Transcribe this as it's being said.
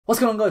What's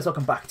going on, guys?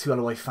 Welcome back to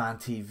LOI Fan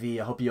TV.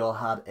 I hope you all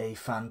had a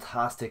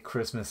fantastic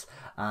Christmas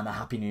and a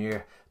happy new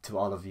year to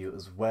all of you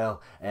as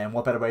well. And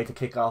what better way to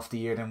kick off the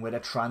year than with a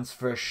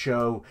transfer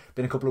show?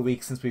 Been a couple of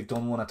weeks since we've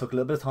done one. I took a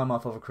little bit of time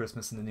off over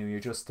Christmas and the new year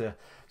just to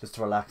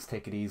relax,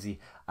 take it easy,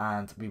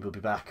 and we will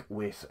be back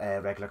with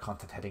regular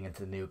content heading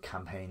into the new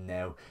campaign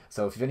now.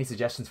 So if you have any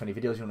suggestions for any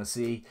videos you want to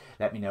see,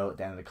 let me know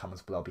down in the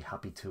comments below. I'll be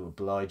happy to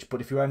oblige.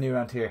 But if you are new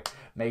around here,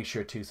 make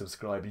sure to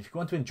subscribe. And if you're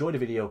going to enjoy the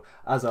video,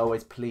 as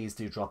always, please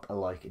do drop a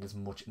like. It is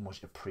much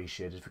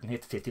appreciated. If we can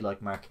hit the 50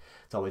 like mark,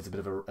 it's always a bit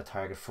of a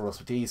target for us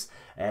with these.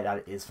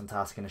 That is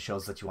fantastic, and it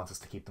shows that you want us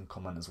to keep them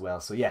coming as well.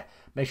 So yeah,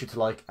 make sure to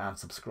like and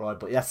subscribe.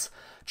 But yes,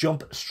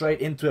 jump straight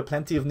into it.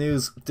 Plenty of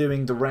news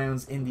doing the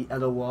rounds in the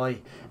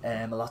LOI.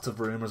 Lots of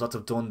rumours, lots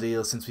of done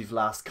deals since we've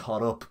last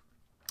caught up.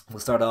 We'll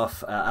start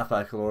off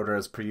alphabetical order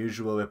as per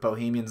usual with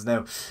Bohemians.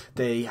 Now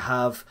they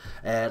have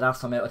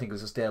last time out, I think it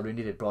was just Dale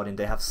Rooney they brought in.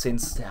 They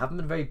haven't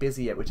been very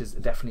busy yet, which is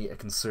definitely a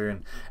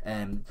concern.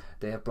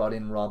 They have brought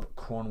in Rob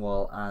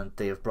Cornwall and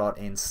they have brought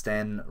in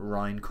Sten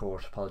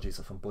Reinkort. Apologies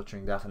if I'm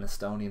butchering that. An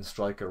Estonian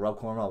striker. Rob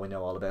Cornwall, we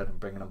know all about him,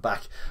 bringing him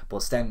back,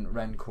 but Sten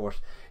Reinkort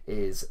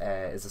is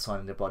a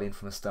signing they brought in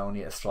from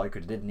Estonia, a striker.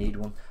 They didn't need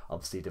one.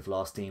 Obviously they've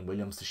lost Dean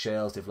Williams to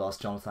Shels, they've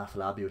lost Jonathan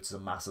Afolabi, which is a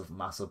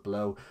massive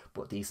blow,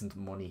 but decent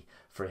money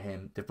for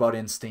him. They've brought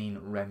in Sten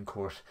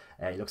Reinkort.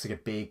 He looks like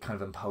a big kind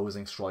of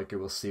imposing striker,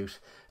 will suit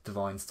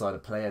Divine's style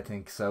of play, I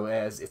think. So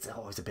it's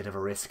always a bit of a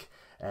risk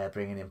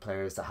bringing in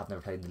players that have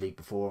never played in the league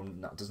before.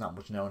 There's not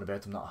much known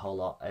about them, not a whole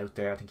lot out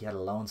there. I think he had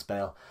a loan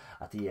spell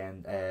at the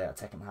end,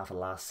 second half of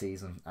last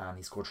season, and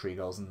he scored 3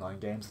 goals in 9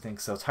 games, I think.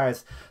 So it's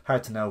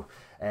hard to know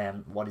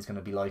what he's going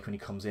to be like when he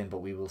comes in, but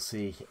we will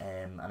see.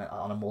 And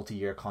on a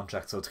multi-year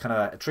contract, so it's kind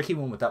of a tricky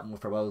one with that one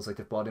for Wales. Like,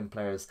 they've brought in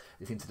players,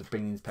 they seem to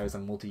bring these players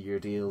on multi-year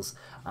deals,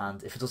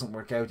 and if it doesn't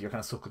work out, you're kind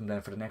of stuck with them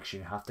then for the next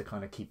year. You have to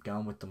kind of keep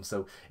going with them.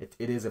 So it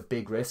is a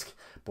big risk,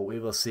 but we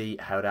will see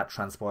how that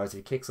transpires. If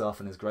he kicks off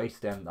and is great,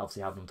 then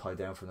obviously having him tied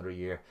down for another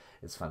year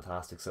is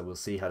fantastic. So we'll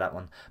see how that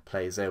one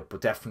plays out.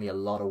 But definitely a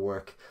lot of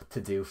work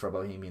to do for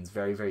Bohemians.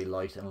 Very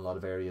light in a lot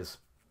of areas,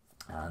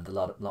 and a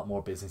lot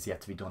more business yet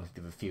to be done. I think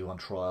they have a few on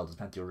trial. There's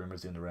plenty of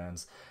rumours doing the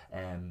rounds.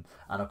 And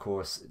of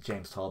course,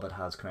 James Talbot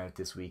has come out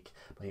this week.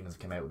 Bohemians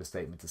came out with a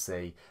statement to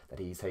say that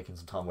he's taking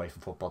some time away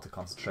from football to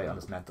concentrate on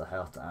his mental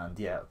health. And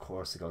yeah, of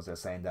course, it goes there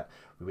saying that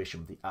we wish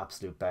him the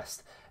absolute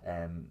best.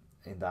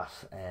 In that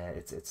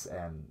it's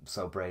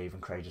so brave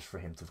and courageous for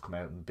him to have come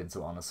out and been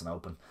so honest and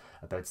open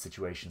about the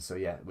situation. So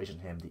yeah, wishing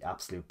him the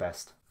absolute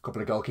best. A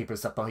couple of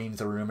goalkeepers that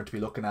Bohemians are rumoured to be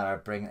looking at are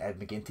bringing Ed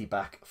McGinty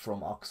back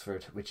from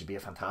Oxford, which would be a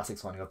fantastic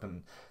signing. I've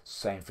been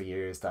saying for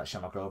years that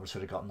Shamrock Rovers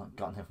should have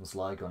gotten him from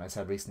Sligo, and I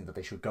said recently that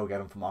they should go get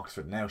him from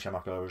Oxford. Now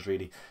Shamrock Rovers,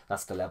 really,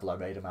 that's the level I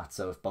rate him at.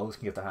 So if both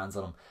can get their hands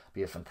on him, it'd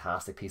be a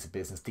fantastic piece of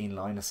business. Dean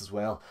Linus as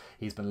well,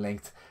 he's been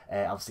linked.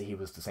 Obviously he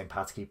was the St.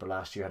 Pat's keeper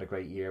last year, had a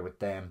great year with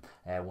them,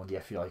 won the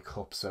FAI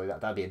Cup, so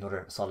that'd be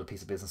another solid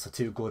piece of business. So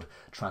 2 good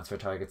transfer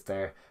targets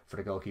there for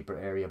the goalkeeper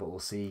area, but we'll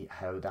see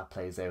how that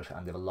plays out,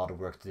 and they have a lot of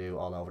work to do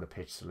all over the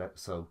pitch.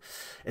 So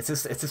it's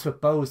just with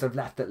Bows, they've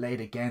left it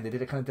late again. They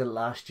did it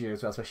last year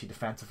as well, especially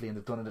defensively,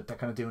 and they're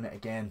kind of doing it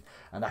again,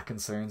 and that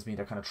concerns me.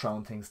 They're kind of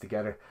throwing things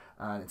together,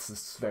 and it's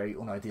just very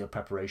unideal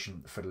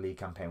preparation for the league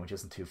campaign, which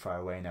isn't too far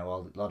away now.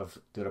 A lot of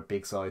the other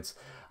big sides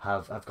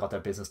have got their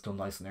business done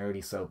nice and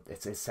early, so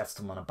it sets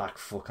them on a back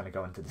foot kind of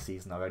going into the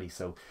season already.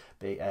 So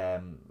they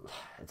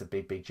it's a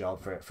big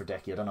job for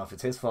Decky. I don't know if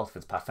it's his fault, if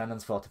it's Pat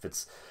Fennon's fault, if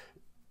it's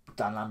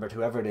Dan Lambert,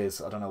 whoever it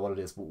is. I don't know what it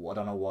is, but I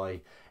don't know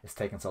why it's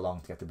taken so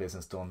long to get the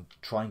business done.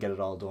 Try and get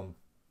it all done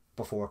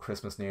before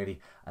Christmas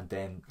nearly, and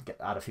then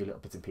add a few little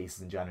bits and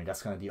pieces in January.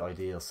 That's kind of the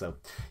ideal. So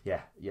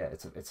yeah,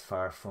 it's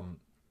far from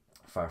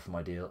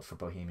ideal for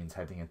Bohemians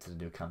heading into the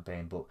new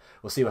campaign, but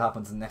we'll see what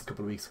happens in the next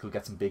couple of weeks. We'll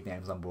get some big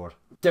names on board.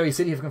 Derry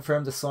City have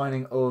confirmed the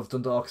signing of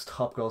Dundalk's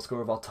top goal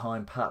scorer of all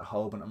time, Pat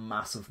Hoban. A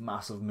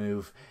massive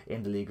move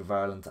in the League of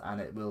Ireland,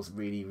 and it will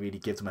really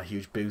give them a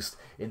huge boost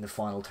in the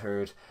final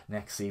third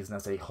next season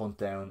as they hunt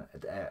down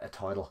a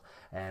title.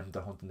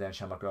 They're hunting down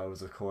Shamrock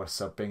Rovers, of course.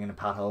 So bringing in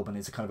Pat Hoban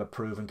is a kind of a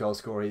proven goal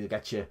scorer. He'll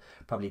get you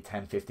probably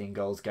 10-15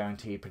 goals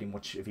guaranteed pretty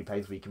much if he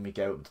plays week in week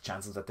out. The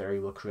chances that Derry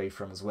will create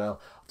for him as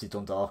well. Obviously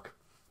Dundalk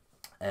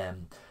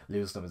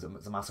losing them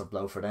is a massive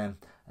blow for them.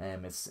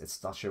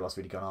 It's not sure what's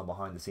really going on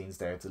behind the scenes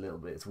there.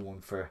 It's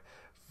one for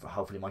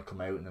hopefully might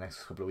come out in the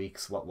next couple of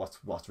weeks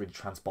what's really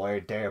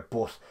transpired there.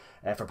 But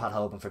for Pat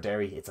Hoban, for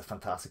Derry, it's a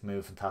fantastic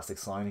move, fantastic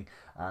signing,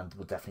 and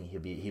will definitely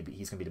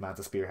he's going to be the man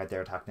to spearhead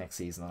their attack next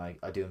season. And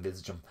I do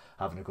envisage him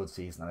having a good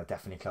season, and it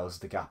definitely closes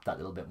the gap that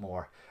little bit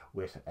more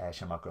with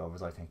Shamrock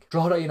Rovers, I think.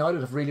 Drogheda United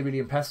have really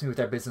impressed me with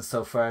their business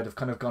so far. They've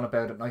kind of gone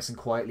about it nice and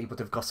quietly, but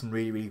they've got some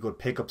really good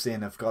pickups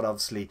in. They've got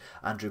obviously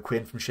Andrew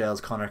Quinn from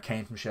Shels, Conor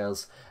Kane from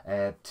Shells,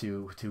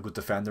 two good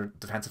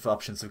defensive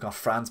options. So we've got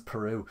Franz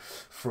Peru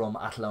from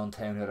Athlone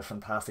Town, who had a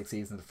fantastic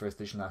season in the first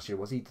division last year.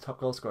 Was he the top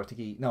goal scorer? I think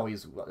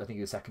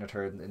he was second or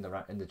third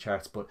in the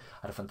charts, but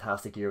had a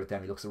fantastic year with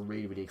them. He looks a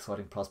really, really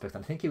exciting prospect,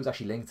 and I think he was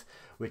actually linked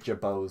with your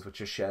Bows, with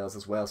your Shells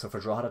as well. So for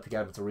Drogheda to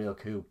get him, it's a real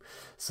coup.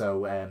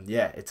 So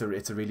it's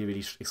a really,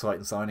 really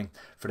exciting signing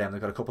for them.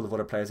 They've got a couple of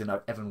other players in.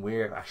 Evan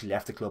Weir actually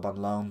left the club on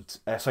loan.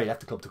 Left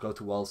the club to go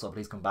to Walsall, but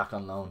he's come back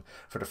on loan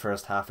for the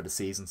first half of the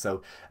season.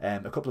 So a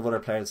couple of other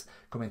players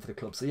come into the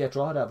club. So yeah,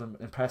 Drogheda, I'm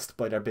impressed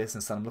by their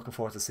business, and I'm looking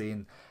forward to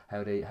seeing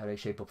how they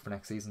shape up for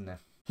next season now.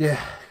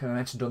 Yeah, I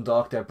mentioned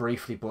Dundalk there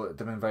briefly, but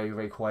they've been very,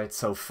 very quiet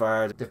so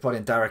far. They've brought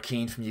in Dara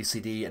Keane from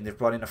UCD, and they've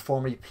brought in a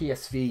former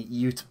PSV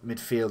youth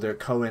midfielder,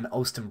 Cohen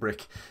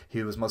Ostenbrick,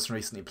 who was most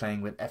recently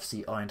playing with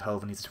FC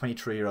Eindhoven. He's a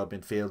 23-year-old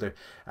midfielder,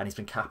 and he's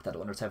been capped at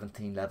under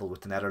 17 level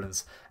with the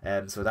Netherlands.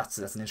 So that's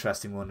an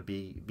interesting one to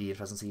be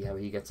interesting to see how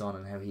he gets on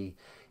and how he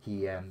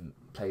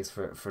plays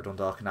for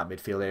Dundalk in that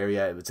midfield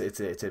area.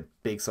 It's a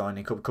big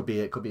signing. Could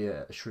be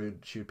a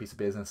shrewd piece of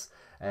business.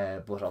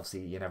 But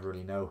obviously you never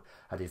really know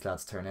how these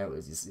lads turn out.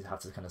 You have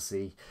to kind of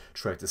see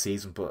throughout the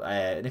season. But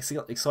an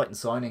exciting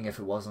signing if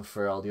it wasn't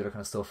for all the other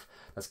kind of stuff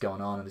that's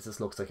going on. And it just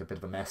looks like a bit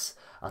of a mess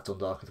at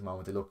Dundalk at the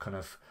moment. They look kind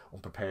of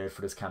unprepared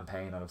for this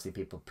campaign, and obviously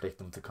people predict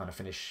them to kind of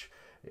finish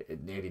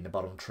nearly in the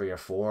bottom 3 or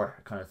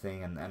 4 kind of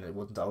thing, and it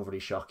wouldn't overly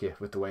shock you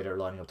with the way they're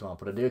lining up tomorrow.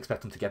 But I do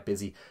expect them to get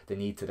busy. They're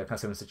kind of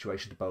similar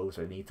situation to Bows,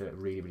 where they need to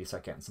really, really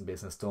start getting some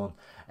business done.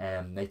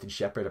 Nathan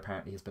Shepherd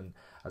apparently has been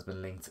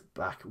linked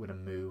back with a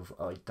move.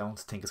 I don't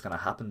think it's going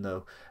to happen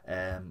though,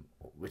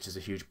 which is a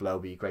huge blow.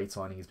 Be a great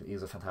signing.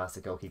 He's a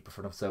fantastic goalkeeper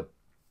for them. So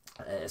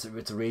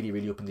it's really,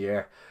 really up in the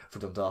air for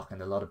Dundalk,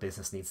 and a lot of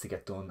business needs to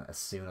get done as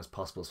soon as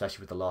possible,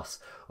 especially with the loss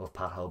of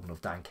Pat Hoban, of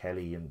Dan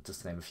Kelly, and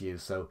just to name a few.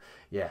 So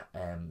yeah,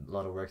 a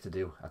lot of work to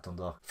do at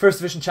Dundalk. First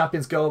Division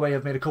champions Galway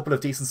have made a couple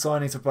of decent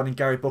signings. They've brought in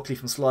Gary Buckley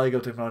from Sligo.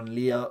 They've brought in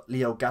Leo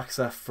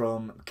Gaxa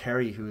from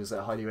Kerry, who is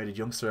a highly rated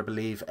youngster, I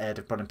believe.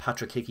 They've brought in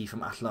Patrick Hickey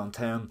from Athlone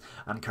Town,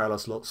 and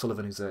Carlos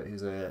Sullivan, who's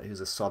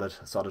a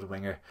solid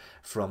winger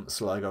from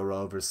Sligo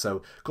Rovers.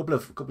 So a couple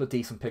of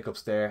decent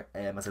pickups there,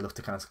 as they look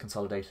to kind of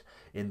consolidate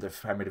in the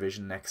Premier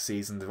Division next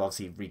season. They've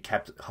obviously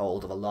kept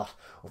hold of a lot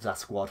of that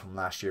squad from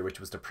last year, which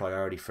was the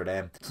priority for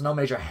them. So no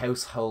major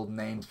household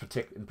names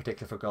in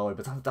particular for Galway,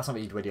 but that's not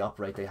really the way they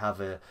operate. They have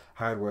a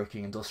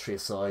hard-working,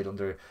 industrious side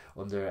under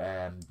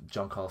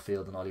John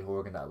Caulfield and Ollie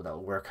Horgan that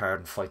will work hard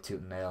and fight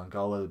tooth and nail. And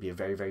Galway will be a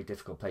very, very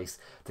difficult place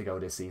to go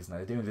this season.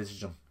 I do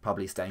envisage them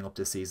probably staying up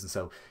this season.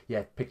 So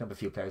yeah, picking up a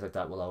few players like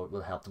that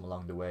will help them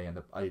along the way,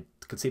 and I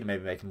could see them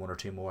maybe making 1 or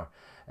 2 more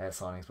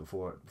signings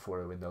before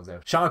the window's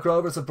out. Shamrock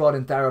Rovers have brought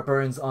in Dara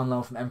Burns on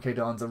loan from MK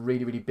Dons, a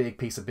really, really big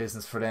piece of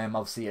business for them.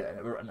 Obviously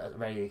a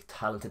very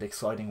talented,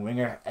 exciting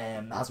winger.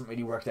 Hasn't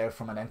really worked out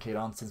from an MK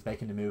Dons since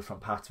making the move from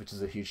Pats, which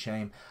is a huge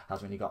shame.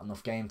 Hasn't really got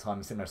enough game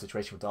time. A similar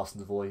situation with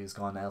Dawson Devoy, who's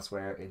gone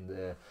elsewhere in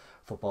the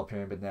football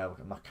pyramid now.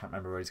 I can't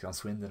remember where he's gone,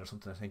 Swindon or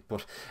something, I think.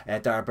 But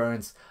Dara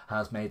Burns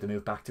has made the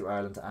move back to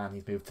Ireland, and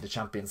he's moved to the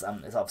Champions,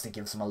 and it obviously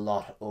gives him a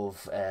lot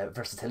of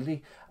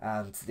versatility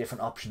and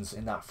different options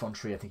in that front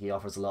three. I think he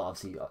offers a lot,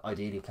 obviously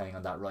ideally playing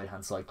on that right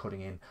hand side,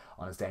 cutting in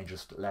on his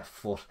dangerous left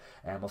foot.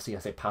 Obviously I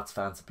say Pats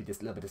fans would be a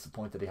little bit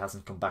disappointed that he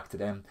hasn't come back to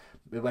them.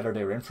 Whether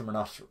they were in for him or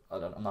not,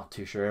 I'm not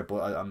too sure,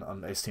 but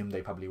I assume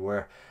they probably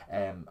were,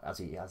 as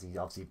he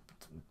obviously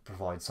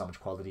provides so much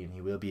quality, and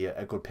he will be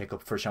a good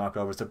pickup for Shamrock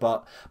Rovers. They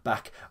brought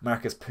back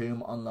Marcus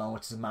Poom on loan,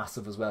 which is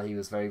massive as well. He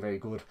was very, very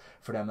good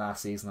for them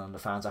last season, and the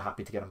fans are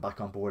happy to get him back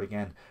on board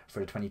again for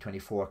the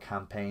 2024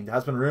 campaign. There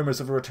has been rumours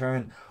of a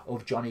return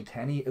of Johnny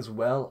Kenny as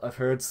well, I've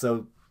heard.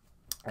 So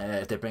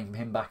if they bring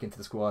him back into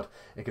the squad,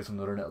 it gives them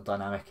another little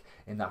dynamic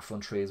in that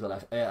front three as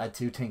well. I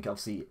do think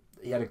obviously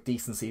he had a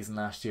decent season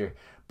last year,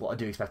 but I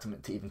do expect him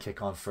to even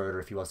kick on further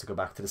if he was to go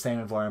back to the same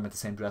environment, the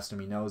same dressing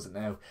room. He knows it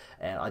now.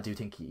 I do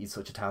think he's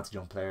such a talented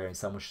young player, and he's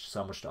so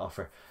much to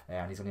offer,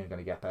 and he's only going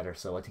to get better.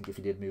 So I think if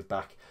he did move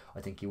back,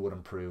 I think he would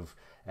improve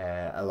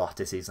a lot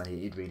this season.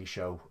 He'd really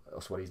show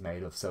us what he's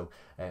made of. So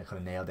kind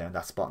of nail down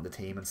that spot in the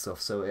team and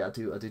stuff. So I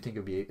do think it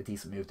would be a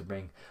decent move to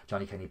bring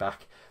Johnny Kenny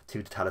back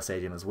to the Tallaght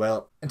Stadium as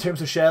well. In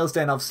terms of Shells,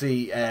 then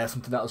obviously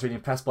something that I was really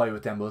impressed by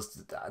with them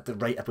was the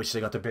rate at which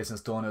they got their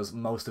business done.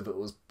 Most of it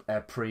was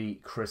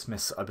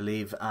pre-Christmas, I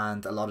believe,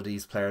 and a lot of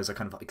these players are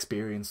kind of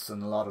experienced,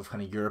 and a lot of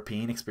kind of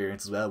European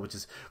experience as well, which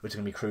is going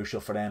to be crucial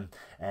for them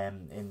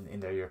in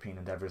their European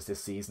endeavours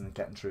this season,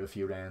 getting through a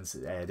few rounds.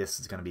 This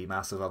is going to be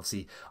massive.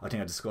 Obviously, I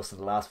think I discussed in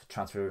the last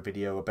transfer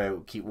video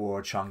about Keith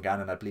Ward, Sean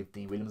Gannon, I believe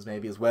Dean Williams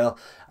maybe as well,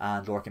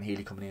 and Lorcan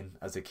Healy coming in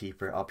as a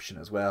keeper option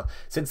as well.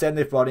 Since then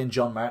they've brought in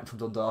John Martin from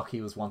Dundalk.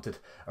 He was wanted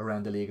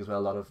around the league as well.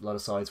 A lot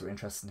of sides were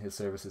interested in his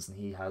services, and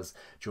he has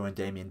joined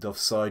Damien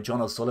Duff's side.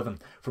 John O'Sullivan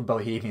from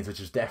Bohemians, which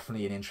is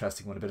definitely an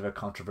interesting one, a bit of a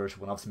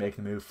controversial one. Obviously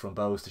making the move from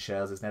Bows to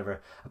Shells is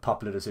never a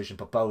popular decision,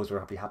 but Bows were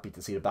probably happy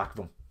to see the back of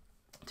him.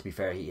 To be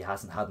fair, he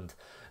hadn't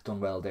done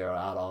well there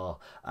at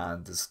all,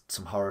 and there's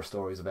some horror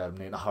stories about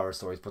him. Not horror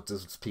stories, but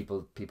there's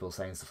people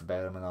saying stuff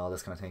about him and all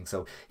this kind of thing.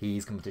 So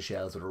he's coming to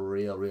Shells with a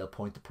real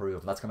point to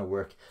prove, and that's going to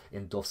work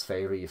in Duff's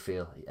favour, you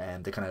feel.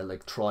 And they kind of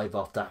like thrive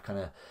off that kind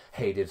of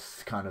hated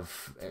kind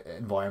of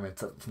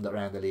environment from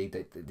around the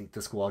league.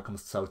 The squad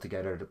comes so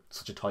together,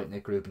 such a tight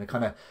knit group, and it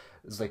kind of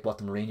is like what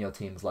the Mourinho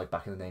team was like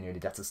back in the day. Nearly,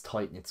 that's his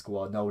tight knit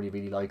squad. Nobody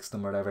really likes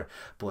them or whatever,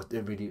 but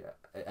it really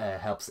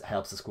helps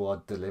the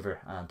squad deliver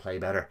and play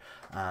better,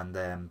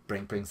 and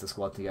brings the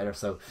squad together.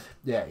 So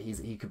yeah, he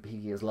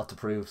has a lot to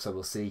prove. So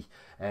we'll see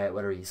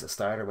whether he's a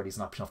starter, whether he's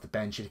an option off the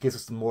bench. It gives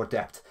us more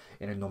depth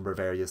in a number of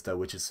areas though,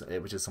 which is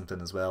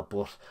something as well.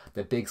 But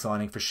the big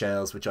signing for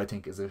Shells, which I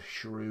think is a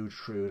shrewd,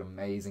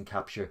 amazing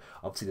capture.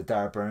 Obviously, the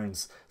Dar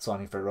Burns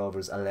signing for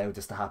Rovers allowed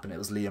this to happen. It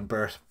was Liam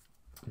Burt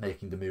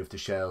making the move to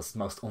Shells, the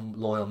most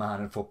unloyal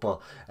man in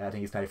football. I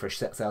think he's playing for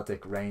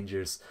Celtic,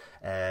 Rangers,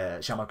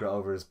 Shamrock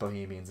Rovers,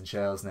 Bohemians and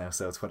Shells now,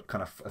 so it's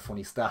kind of a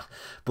funny stat.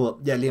 But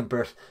yeah, Liam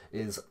Burt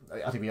is,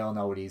 I think we all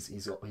know what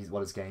he's what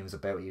his game is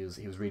about. He was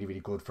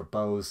really good for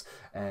Bows,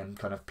 and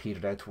kind of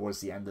petered out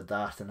towards the end of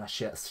that, and that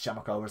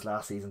Shamrock Rovers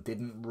last season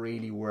didn't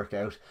really work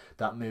out,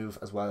 that move,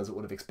 as well as it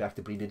would have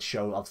expected, but he did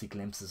show obviously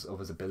glimpses of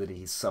his ability.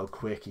 He's so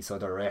quick, he's so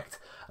direct,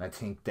 and I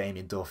think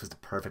Damien Duff is the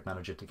perfect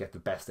manager to get the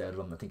best out of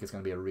him. I think it's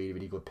going to be a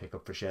really good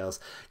pickup for Shells.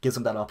 Gives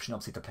him that option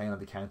obviously to play on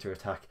the counter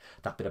attack.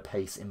 That bit of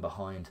pace in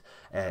behind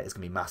is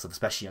going to be massive,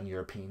 especially on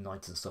European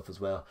nights and stuff as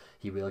well.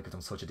 He will give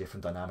them such a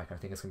different dynamic, and I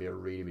think it's going to be a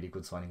really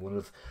good signing.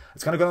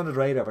 It's kind of gone under the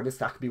radar, but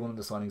that could be one of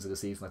the signings of the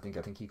season. I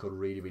think he could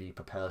really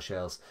propel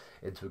Shells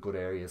into good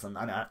areas, and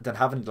then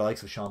having the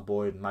likes of Sean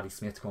Boyd and Matty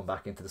Smith coming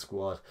back into the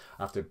squad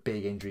after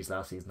big injuries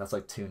last season, that's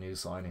like 2 new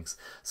signings.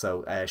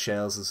 So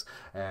Shells'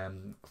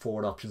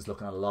 forward options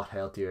looking a lot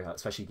healthier,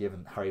 especially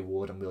given Harry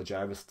Wood and Will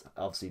Jarvis,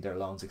 obviously their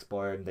loans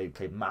expired, and they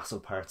played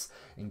massive parts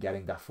in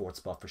getting that 4th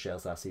spot for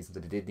Shells last season, so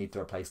they did need to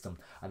replace them,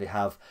 and they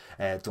have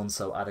done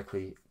so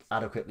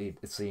adequately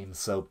it seems.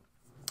 So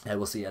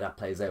we'll see how that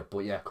plays out. But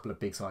yeah, a couple of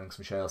big signings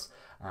from Shells,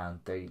 and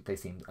they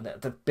seem, and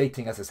the big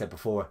thing, as I said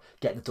before,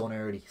 getting it done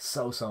early,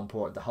 so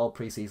important. The whole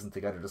pre-season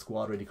together, the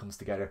squad really comes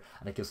together,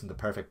 and it gives them the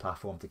perfect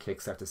platform to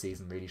kickstart the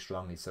season really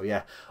strongly. So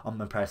yeah,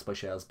 I'm impressed by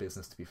Shells'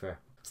 business, to be fair.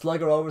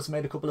 Sligo Rovers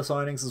made a couple of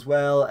signings as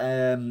well.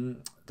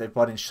 They've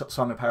brought in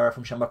Simon Power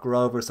from Shamrock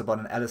Rovers, they've brought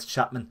in Ellis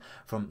Chapman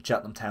from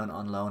Cheltenham Town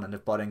on loan, and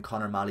they've brought in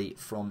Conor Malley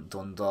from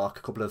Dundalk.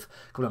 A couple of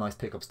nice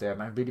pickups there.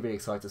 I'm really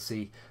excited to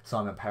see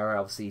Simon Power.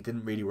 Obviously, it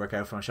didn't really work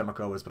out for Shamrock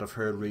Rovers, but I've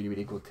heard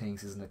really good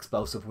things. He's an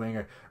explosive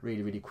winger,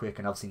 really quick,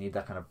 and obviously need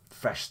that kind of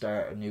fresh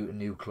start, a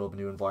new club, a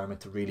new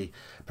environment to really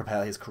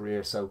propel his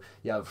career. So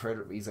yeah, I've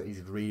heard he's a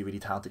really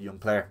talented young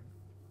player.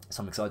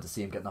 So I'm excited to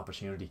see him get an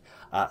opportunity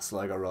at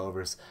Sligo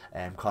Rovers.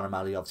 Conor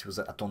Malley obviously was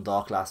at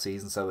Dundalk last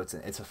season, so it's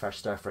a fresh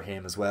start for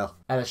him as well.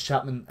 Ellis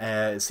Chapman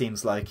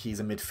seems like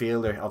he's a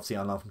midfielder, obviously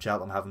on loan from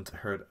Cheltenham.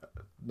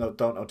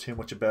 Don't know too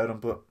much about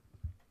him, but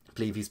I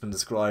believe he's been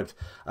described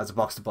as a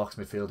box-to-box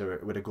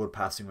midfielder with a good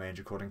passing range,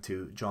 according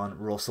to John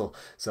Russell.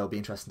 So it'll be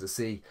interesting to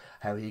see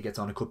how he gets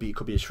on. It could be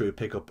a shrewd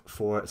pickup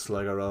for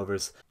Sligo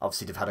Rovers.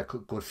 Obviously, they've had a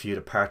good few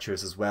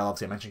departures as well.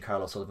 Obviously, I mentioned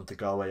Carlos Sullivan to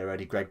Galway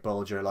already. Greg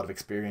Bolger, a lot of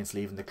experience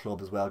leaving the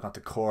club as well. Gone to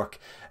Cork.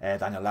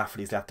 Daniel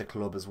Lafferty's left the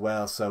club as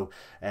well. So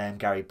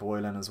Gary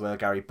Boylan as well.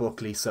 Gary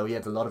Buckley. So yeah,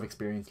 there's a lot of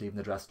experience leaving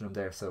the dressing room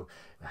there. So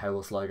how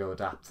will Sligo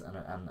adapt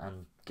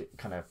and get,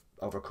 kind of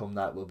overcome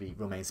that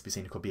remains to be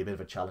seen. It could be a bit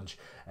of a challenge,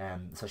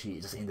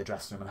 especially just in the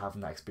dressing room and having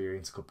that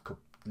experience. Could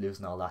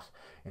losing all that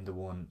in the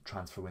one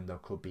transfer window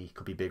could be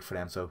big for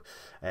them. So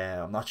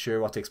I'm not sure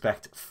what to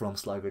expect from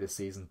Sligo this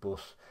season, but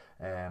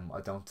I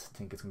don't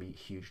think it's going to be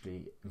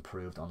hugely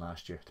improved on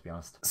last year, to be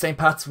honest. St.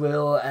 Pat's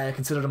will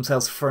consider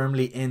themselves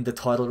firmly in the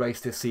title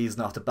race this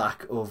season off the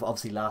back of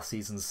obviously last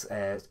season's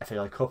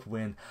FAI Cup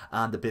win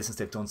and the business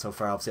they've done so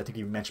far. Obviously, I think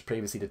you mentioned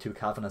previously the 2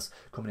 Kavanaghs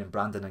coming in,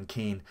 Brandon and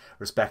Keane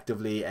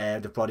respectively.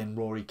 They've brought in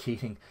Rory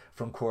Keating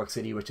from Cork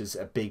City, which is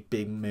a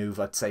big move.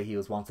 I'd say he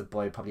was wanted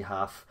by probably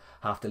half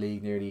the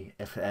league nearly,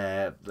 if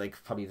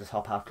probably the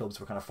top half clubs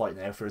were kind of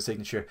fighting out for a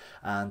signature,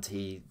 and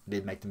he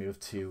did make the move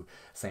to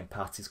St.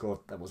 Pat's. He scored,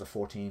 that was a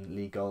 14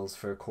 league goals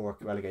for Cork,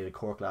 relegated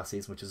Cork last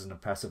season, which is an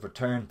impressive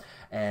return.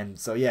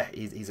 So yeah,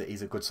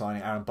 he's a good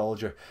signing. Aaron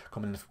Bolger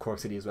coming in from Cork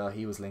City as well.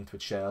 He was linked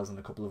with Shells and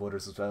a couple of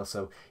others as well,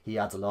 so he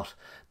adds a lot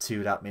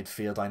to that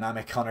midfield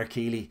dynamic. Connor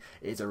Keeley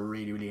is a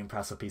really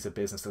impressive piece of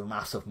business. A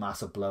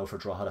massive blow for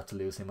Drogheda to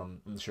lose him.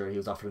 I'm sure he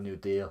was offered a new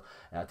deal.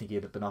 I think he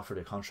had been offered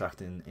a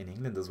contract in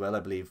England as well, I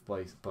believe,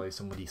 by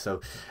somebody.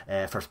 So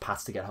for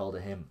Pats to get hold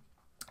of him,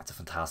 it's a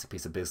fantastic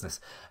piece of business.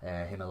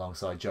 Him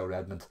alongside Joe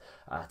Redmond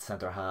at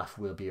centre half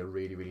will be a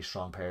really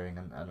strong pairing,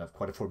 and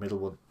quite a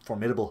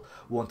formidable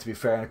one, to be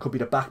fair. And it could be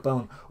the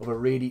backbone of a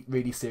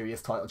really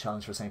serious title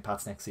challenge for St.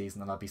 Pat's next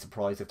season, and I'd be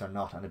surprised if they're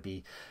not, and it'd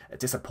be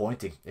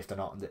disappointing if they're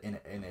not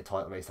in a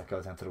title race that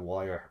goes down to the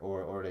wire,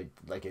 or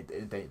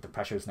the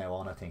pressure is now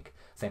on. I think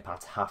St.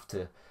 Pat's have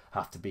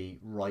to be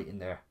right in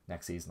there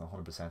next season,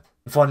 100%.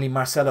 And finally,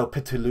 Marcelo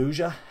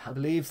Pituluja, I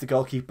believe, the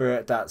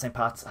goalkeeper that St.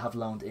 Pat's have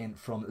loaned in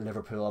from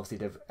Liverpool. Obviously,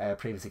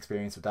 previous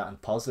experience with that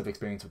and positive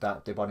experience with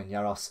that. They brought in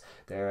Yaros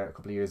there a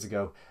couple of years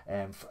ago,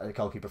 a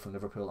goalkeeper from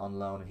Liverpool on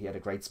loan, and he had a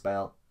great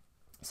spell.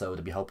 So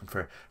they'll be hoping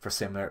for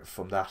similar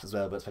from that as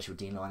well. But especially with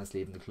Dean Linus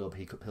leaving the club,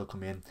 he'll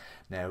come in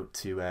now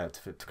to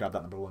grab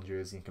that number 1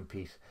 jersey and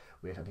compete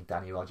with, I think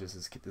Danny Rogers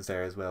is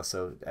there as well.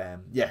 So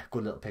yeah,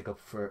 good little pickup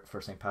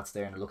for St. Pat's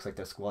there, and it looks like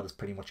their squad is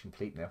pretty much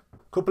complete now.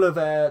 Couple of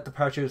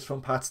departures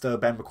from Pats though.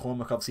 Ben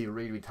McCormack, obviously a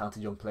really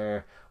talented young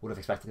player. Would have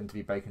expected him to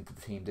be breaking into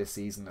the team this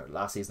season, or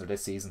last season or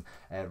this season.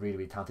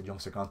 Really talented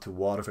youngster, gone to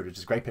Waterford, which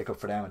is a great pickup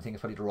for them. I think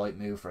it's probably the right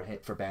move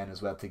for Ben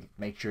as well, to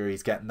make sure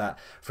he's getting that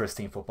first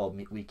team football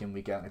week in,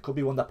 week out. And it could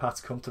be one that Pats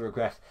come to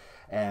regret,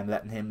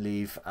 letting him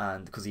leave,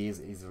 and because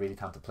he's a really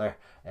talented player.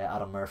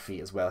 Adam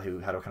Murphy as well, who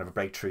had a kind of a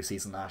breakthrough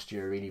season last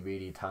year,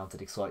 really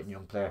talented, exciting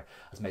young player,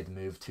 has made the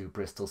move to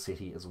Bristol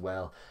City as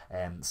well.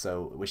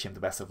 So wish him the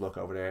best of luck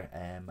over there.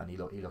 And he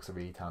looks a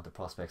really talented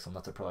prospect, so I'm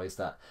not surprised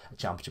that a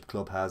championship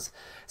club has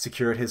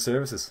secured his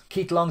services.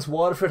 Keith Long's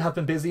Waterford have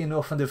been busy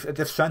enough, and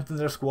they've strengthened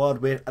their squad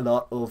with a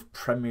lot of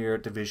Premier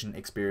Division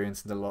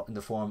experience in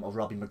the form of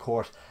Robbie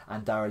McCourt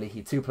and Darragh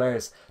Leahy, 2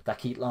 players that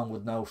Keith Long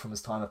would know from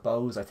his time at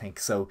Bowes, I think.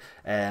 So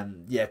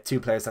yeah, 2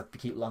 players that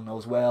Keith Long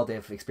knows well. They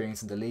have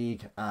experience in the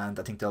league, and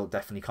I think they'll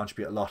definitely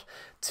contribute a lot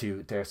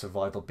to their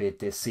survival bid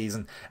this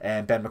season.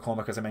 Ben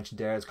McCormack, as I mentioned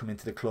there, has come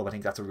into the club. I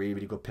think that's a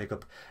really good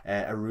pickup.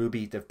 A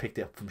Ruby they've picked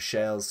up from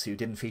Shells, who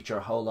didn't feature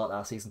a whole lot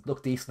last season.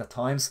 Looked decent at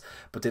times,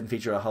 but didn't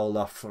feature a whole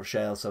lot for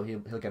Shells. So he'll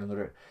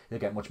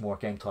get much more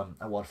game time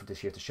at Waterford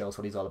this year to show us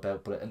what he's all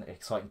about. But an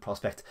exciting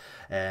prospect.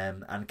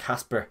 And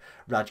Kasper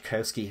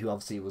Rajkowski, who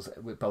obviously was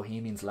with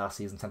Bohemians last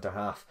season, centre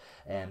half,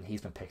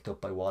 he's been picked up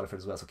by Waterford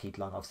as well. So Keith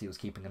Long obviously was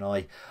keeping an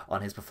eye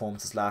on his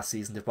performances last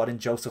season. They've brought in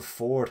Joseph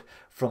Ford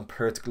from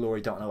Perth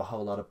Glory. Don't know a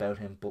whole lot about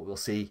him, but we'll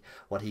see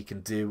what he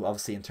can do.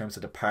 Obviously, in terms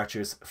of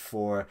departures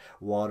for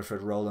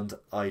Waterford, Roland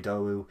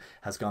Idowu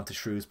has gone to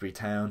Shrewsbury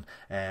Town,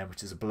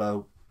 which is a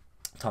blow.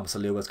 Thomas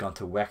Alua has gone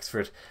to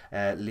Wexford,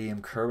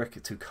 Liam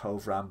Kerwick to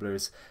Cove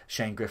Ramblers,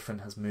 Shane Griffin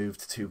has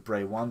moved to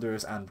Bray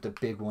Wanderers, and the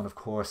big one, of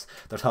course,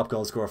 their top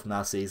goal scorer from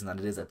last season, and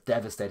it is a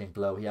devastating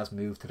blow. He has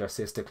moved to their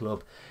sister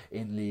club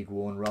in League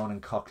One.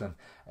 Ronan Coughlin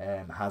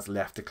has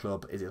left the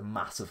club. It is a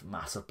massive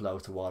blow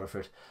to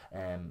Waterford,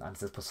 and it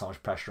has put so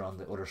much pressure on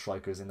the other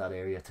strikers in that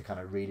area to kind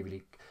of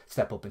really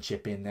step up and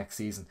chip in next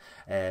season.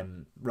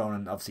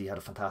 Ronan obviously had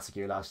a fantastic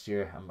year last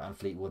year, and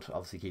Fleetwood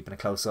obviously keeping a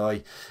close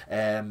eye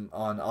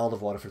on all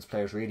of Waterford's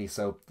players really,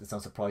 so it's no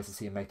surprise to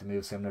see him make the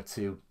move, similar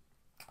to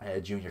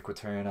Junior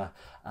Quaterna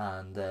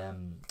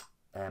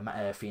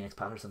and Phoenix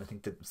Patterson. I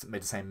think they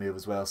made the same move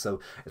as well, so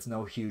it's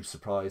no huge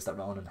surprise that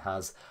Ronan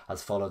has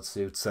followed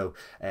suit. So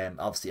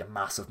obviously a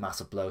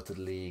massive blow to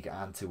the league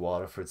and to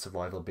Waterford's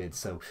survival bid.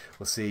 So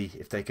we'll see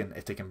if they can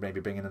maybe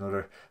bring in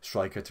another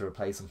striker to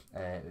replace him.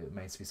 It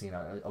remains to be seen.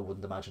 I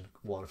wouldn't imagine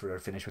Waterford are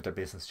finished with their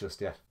business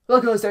just yet.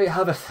 Well guys, there you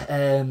have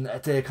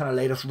it, the kind of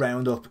latest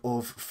roundup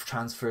of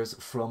transfers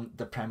from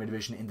the Premier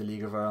Division in the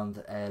League of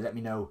Ireland. Let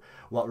me know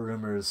what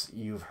rumours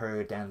you've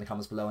heard down in the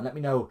comments below, and let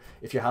me know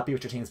if you're happy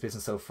with your team's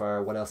business so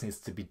far, what else needs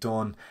to be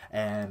done,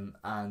 and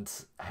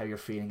how you're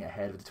feeling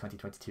ahead of the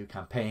 2022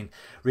 campaign.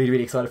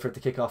 Really excited for it to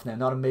kick off now.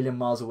 Not a million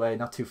miles away,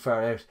 not too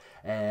far out.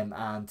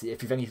 And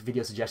if you've any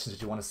video suggestions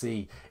that you want to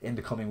see in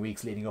the coming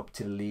weeks leading up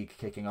to the league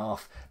kicking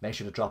off, make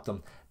sure to drop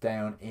them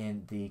down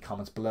in the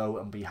comments below,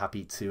 and be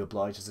happy to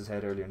oblige, as I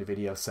said earlier in the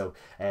video. So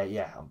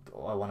yeah,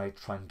 I want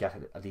to try and get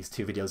at least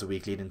 2 videos a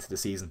week leading into the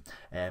season,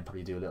 and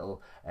probably do a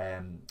little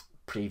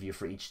preview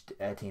for each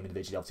team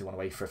individually. Obviously want to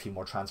wait for a few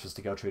more transfers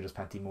to go through. There's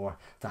plenty more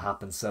to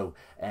happen, so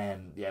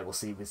yeah, we'll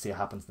see what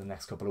happens in the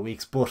next couple of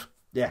weeks. But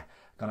yeah,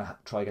 gonna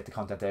try to get the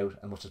content out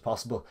as much as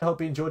possible. I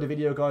hope you enjoyed the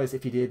video, guys.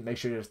 If you did, make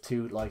sure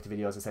to like the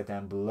video, as I said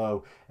down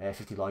below.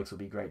 50 likes would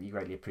be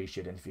greatly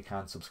appreciated, and if you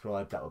can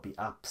subscribe, that would be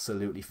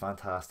absolutely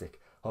fantastic.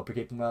 Hope you're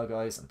keeping well,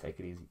 guys, and take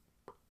it easy.